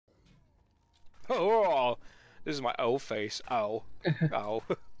Oh, this is my O face. Oh, oh.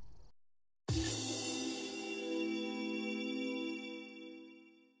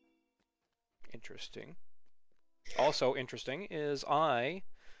 Interesting. Also interesting is I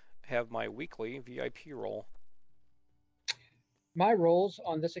have my weekly VIP roll. My rolls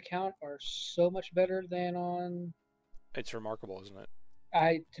on this account are so much better than on It's remarkable, isn't it?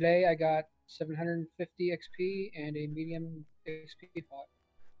 I today I got 750 XP and a medium XP pot.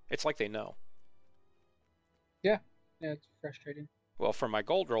 It's like they know. Yeah, yeah, it's frustrating. Well, for my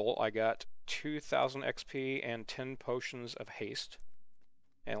gold roll, I got 2,000 XP and 10 potions of haste.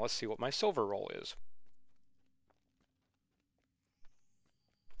 And let's see what my silver roll is.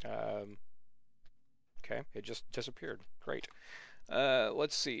 Um, okay, it just disappeared. Great.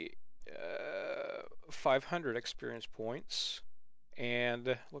 Let's see. 500 experience points.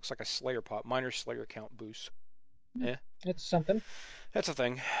 And looks like a Slayer pot. Minor Slayer count boost. Eh, It's something. that's a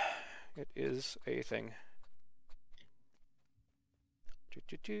thing. It is a thing.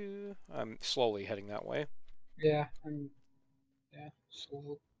 I'm slowly heading that way. Yeah, I'm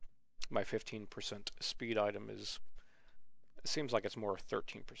slow. My 15% speed item is. It seems like it's more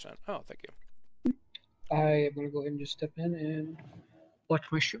 13%. Oh, thank you. I am gonna go ahead and just step in and watch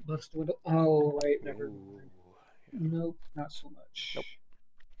my ship bust the window. Oh wait, never Ooh, mind. yeah. Nope, not so Nope. much.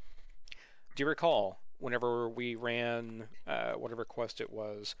 Do you recall whenever we ran whatever quest it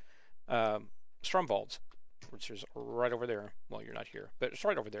was, Stromvalds, which is right over there. Well, you're not here, but it's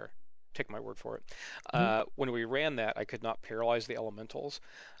right over there. Take my word for it. Hmm. When we ran that, I could not paralyze the elementals.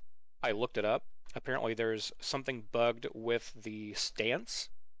 I looked it up. Apparently, there's something bugged with the stance,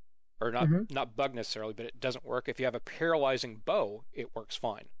 or Hmm. not bugged necessarily, but it doesn't work. If you have a paralyzing bow, it works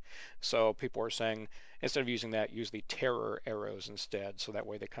fine. So people are saying instead of using that, use the terror arrows instead, so that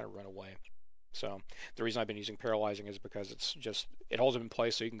way they kind of run away. So the reason I've been using paralyzing is because it holds them in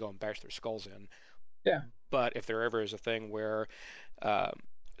place so you can go and bash their skulls in. Yeah. But if there ever is a thing where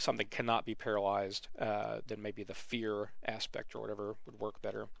something cannot be paralyzed, then maybe the fear aspect or whatever would work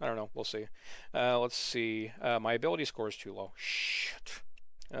better. I don't know. We'll see. Let's see. My ability score is too low. Shit.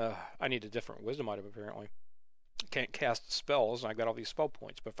 I need a different wisdom item apparently. I can't cast spells, and I've got all these spell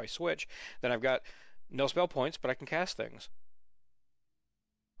points. But if I switch, then I've got no spell points, but I can cast things.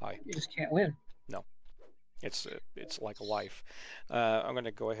 Hi. You just can't win. No. It's like life. I'm going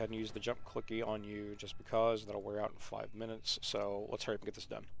to go ahead and use the jump clicky on you just because that'll wear out in 5 minutes. So let's hurry up and get this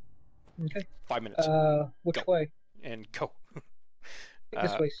done. Okay. 5 minutes. Which Go. way? And go.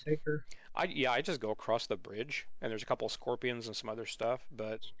 This Uh, way's safer. I just go across the bridge, and there's a couple of scorpions and some other stuff,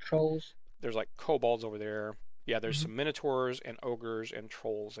 but Trolls. there's like kobolds over there. Yeah, there's Hmm. some minotaurs and ogres and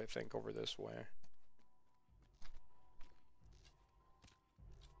trolls, I think, over this way.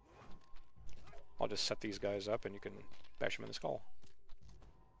 I'll just set these guys up, and you can bash them in the skull.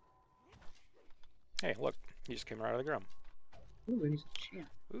 Hey, look, he just came right out of the ground. Ooh, and he's a champ.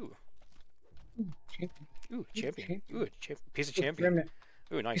 Ooh, Ooh, champion. ooh, He's a champion. champion. Ooh, piece of Ooh, champion. remnant.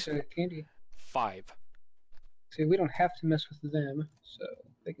 Ooh, Piece nice. of candy. 5. See, we don't have to mess with them, so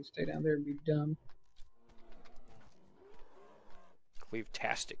they can stay down there and be dumb.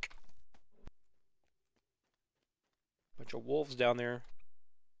 Cleave-tastic. Bunch of wolves down there.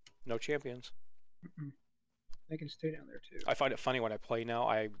 No champions. Mm-mm. They can stay down there too. I find it funny when I play now,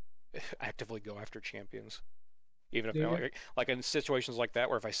 I actively go after champions. Even if Do you? like in situations like that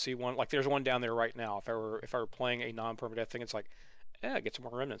where if I see one, like there's one down there right now. If I were playing a non-permadeath thing, it's like, yeah, get some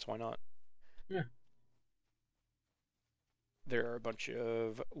more remnants, why not? Yeah. There are a bunch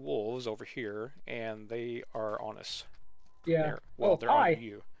of wolves over here, and they are on us. Yeah. Well, Oh, they're on hi.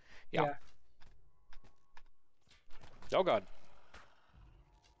 you. Yeah. Yeah. Oh God.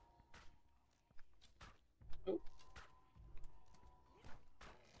 Oh,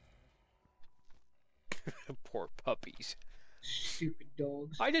 Poor puppies. stupid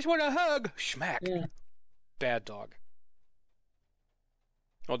dogs. I just want a hug. Schmack. Yeah. Bad dog.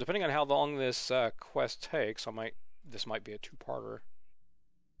 Well, depending on how long this quest takes, this might be a two-parter.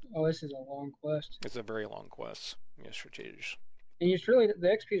 Oh, this is a long quest. It's a very long quest. Yes, it is. And it's really the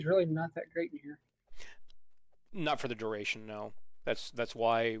XP is really not that great in here. Not for the duration, no. That's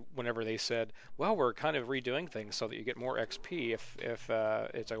why whenever they said, "Well, we're kind of redoing things so that you get more XP if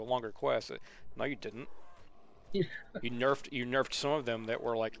it's a longer quest," no, you didn't. You nerfed some of them that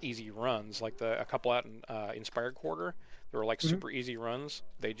were like easy runs, like a couple out in Inspired Quarter. They were like Mhm. super easy runs.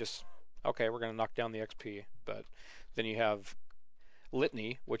 They just okay, we're gonna knock down the XP. But then you have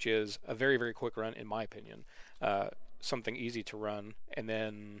Litany, which is a very very quick run in my opinion, something easy to run, and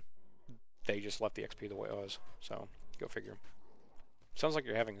then they just left the XP the way it was. So go figure. Sounds like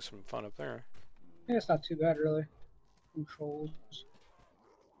you're having some fun up there. Yeah, it's not too bad really. Controls.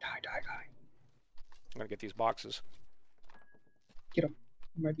 Die, die, die. I'm gonna get these boxes. Get them.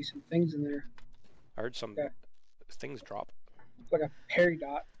 There might be some things in there. I heard some Okay. things drop. Like a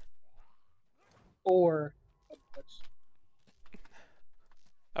peridot. Or a butts.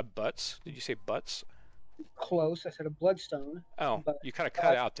 Butts? Did you say butts? Close. I said a bloodstone. Oh, But you kind of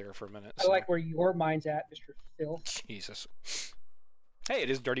cut out there for a minute. I So. like where your mind's at, Mr. Filth. Jesus. Hey, it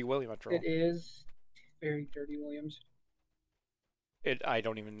is Dirty William after all. It is very Dirty Williams. I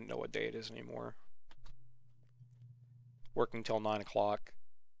don't even know what day it is anymore. Working till 9 o'clock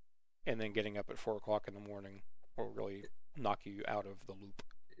and then getting up at 4 o'clock in the morning will really knock you out of the loop.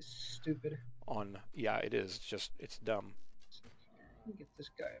 It's stupid. Yeah, it is. It's dumb. Let me get this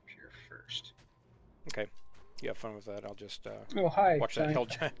guy up here first. Okay. You have fun with that. I'll just Oh, hi. watch that hell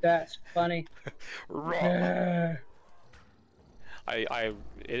giant. That's funny.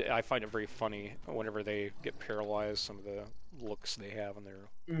 I find it very funny whenever they get paralyzed, some of the looks they have on their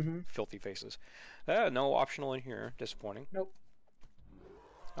filthy faces. No optional in here. Disappointing. Nope.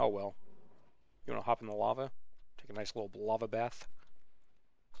 Oh well. You want to hop in the lava? Take a nice little lava bath?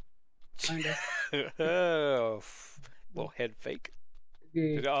 Kinda. Oh, little head fake.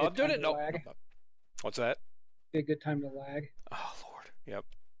 Oh, I'm doing it. No. What's that? Be a good time to lag. Oh Lord. Yep.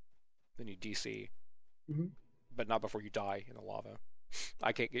 Then you DC. Mm-hmm. But not before you die in the lava.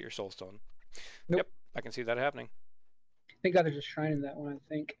 I can't get your soul stone. Nope. Yep, I can see that happening. Thank God there's a shrine in that one, I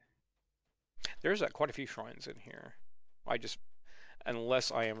think. There's quite a few shrines in here.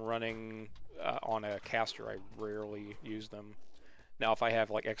 Unless I am running on a caster, I rarely use them. Now, if I have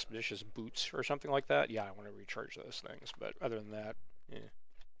like expeditious boots or something like that, yeah, I want to recharge those things. But other than that, yeah.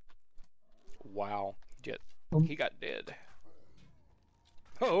 Wow, he got dead.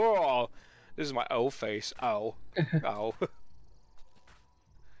 Oh, this is my O face. Oh, oh.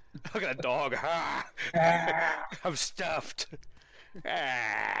 Look at that dog. I'm stuffed.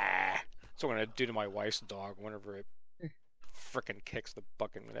 That's what I'm gonna do to my wife's dog whenever it frickin' kicks the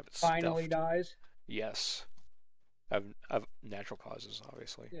bucket and have it Finally stuffed. dies. Yes. Of natural causes,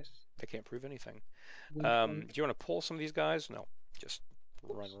 obviously. Yes. They can't prove anything. Do you want to pull some of these guys? No. Just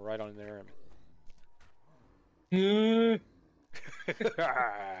run right on in there and.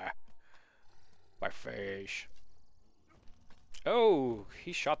 My face. Oh,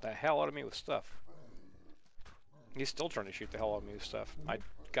 he shot the hell out of me with stuff. He's still trying to shoot the hell out of me with stuff. I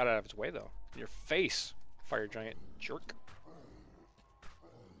got out of his way though. In your face, fire giant jerk.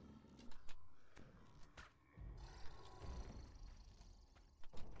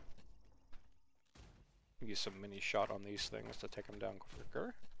 Use some mini shot on these things to take them down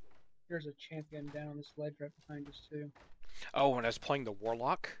quicker. There's a champion down on this ledge right behind us too. Oh, when I was playing the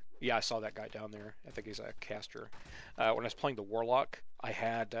Warlock, yeah, I saw that guy down there. I think he's a caster. When I was playing the Warlock, I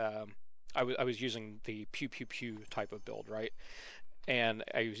had I was using the pew pew pew type of build, right? And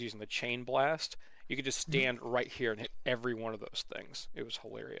I was using the chain blast. You could just stand right here and hit every one of those things. It was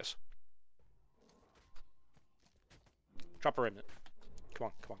hilarious. Drop a remnant. Come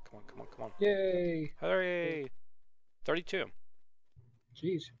on, come on, come on, come on, come on. Yay! Hooray! 32.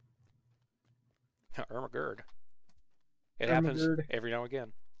 Jeez. Ermagerd. It happens every now and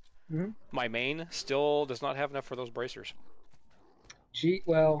again. My main still does not have enough for those bracers. Gee,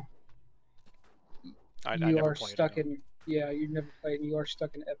 well, I you never are played stuck in. Yeah, you never played, and you are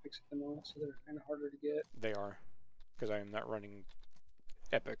stuck in epics at the moment, so they're kind of harder to get. They are, because I am not running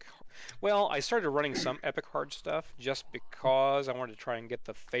epic. Well, I started running some epic hard stuff just because I wanted to try and get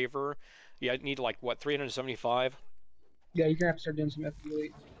the favor. Yeah, I need like what 375. Yeah, you're gonna have to start doing some epic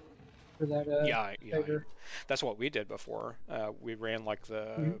elite for that. Yeah. Favor. That's what we did before. We ran like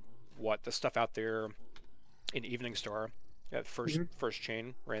the the stuff out there in Evening Star. First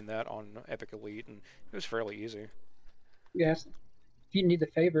chain ran that on Epic Elite, and it was fairly easy. Yes, if you need the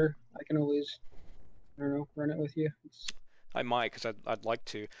favor, I can always, I don't know, run it with you. I might, because I'd like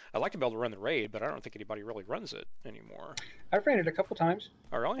to. I'd like to be able to run the raid, but I don't think anybody really runs it anymore. I've ran it a couple times.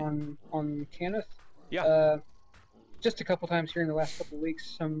 Oh, really? On Cannith. Yeah. Just a couple times here in the last couple of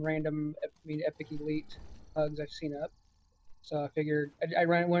weeks. Some random, Epic Elite hugs I've seen up. So I figured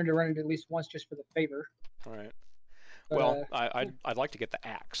wanted to run it at least once just for the favor. All right. Well, I'd like to get the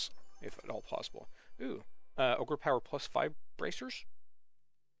axe, if at all possible. Ooh, Ogre Power +5 bracers?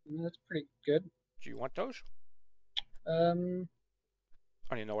 That's pretty good. Do you want those? I don't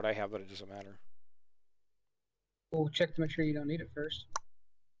even know what I have, but it doesn't matter. We'll check to make sure you don't need it first.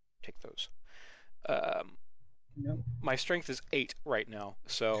 Take those. No. My strength is 8 right now,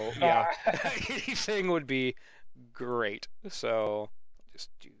 so yeah, anything would be great. So I'll just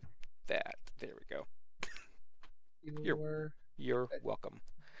do that. There we go. You're welcome.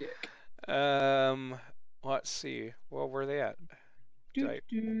 Dick. Let's see. Well, where are they at? Did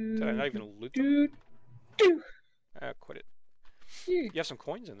I not even loot them? Quit it. Yeah, You have some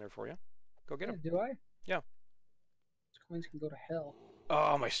coins in there for you. Go get them. do I? Yeah. These coins can go to hell.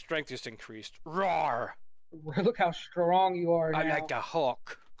 Oh, my strength just increased. Roar! Look how strong you are I'm like now. the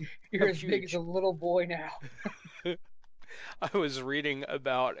Hulk. You're I'm as big as huge. a little boy now. I was reading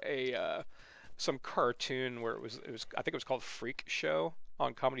about a some cartoon where it was I think it was called Freak Show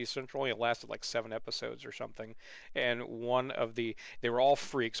on Comedy Central. It lasted like 7 episodes or something, and they were all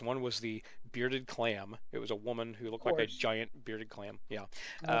freaks. One was the bearded clam. It was a woman who Of looked like a course. giant bearded clam. Yeah.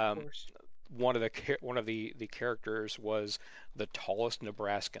 Of Um, course. one of the characters was the tallest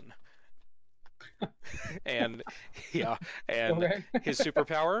Nebraskan, and yeah, and Okay. his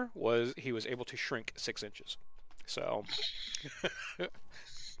superpower was he was able to shrink 6 inches. So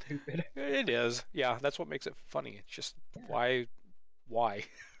Stupid. it is. Yeah, that's what makes it funny. It's just Yeah. why?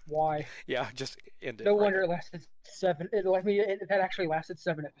 Why? Yeah, just end it No right wonder there. it lasted seven. It had actually lasted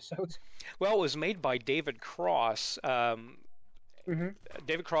 7 episodes. Well, it was made by David Cross. Hmm.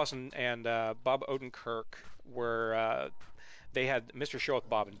 David Cross and Bob Odenkirk were they had Mr. Show with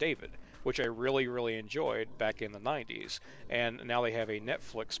Bob and David, which I really, really enjoyed back in the 90s. And now they have a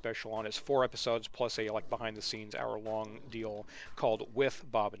Netflix special on. It's 4 episodes plus a like behind the scenes hour-long deal called With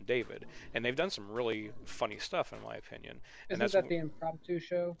Bob and David. And they've done some really funny stuff, in my opinion. And Isn't that's that the impromptu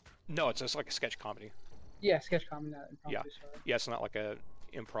show? no, it's just like a sketch comedy. Yeah, sketch comedy, not Yeah, impromptu. Sorry. yeah, it's not like a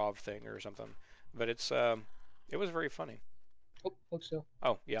improv thing or something, but it was very funny. Oh, hold still.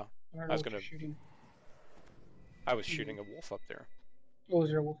 Oh yeah, I don't I know was what you're gonna, shooting. I was shooting a wolf up there, Oh, is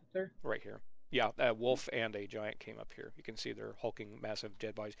there a wolf up there? right here. Yeah, a wolf and a giant came up here. You can see their hulking, massive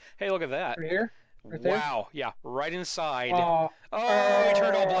dead bodies. Hey, look at that! Right here? Right there? Wow, yeah, right inside. Oh, Oh, he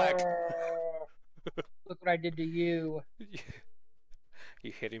turned all black. look what I did to you.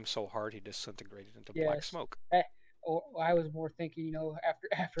 You hit him so hard he disintegrated into black Yes. smoke. Oh, I was more thinking,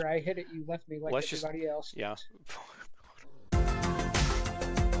 after I hit it, you left me like Let's just, everybody else. yeah,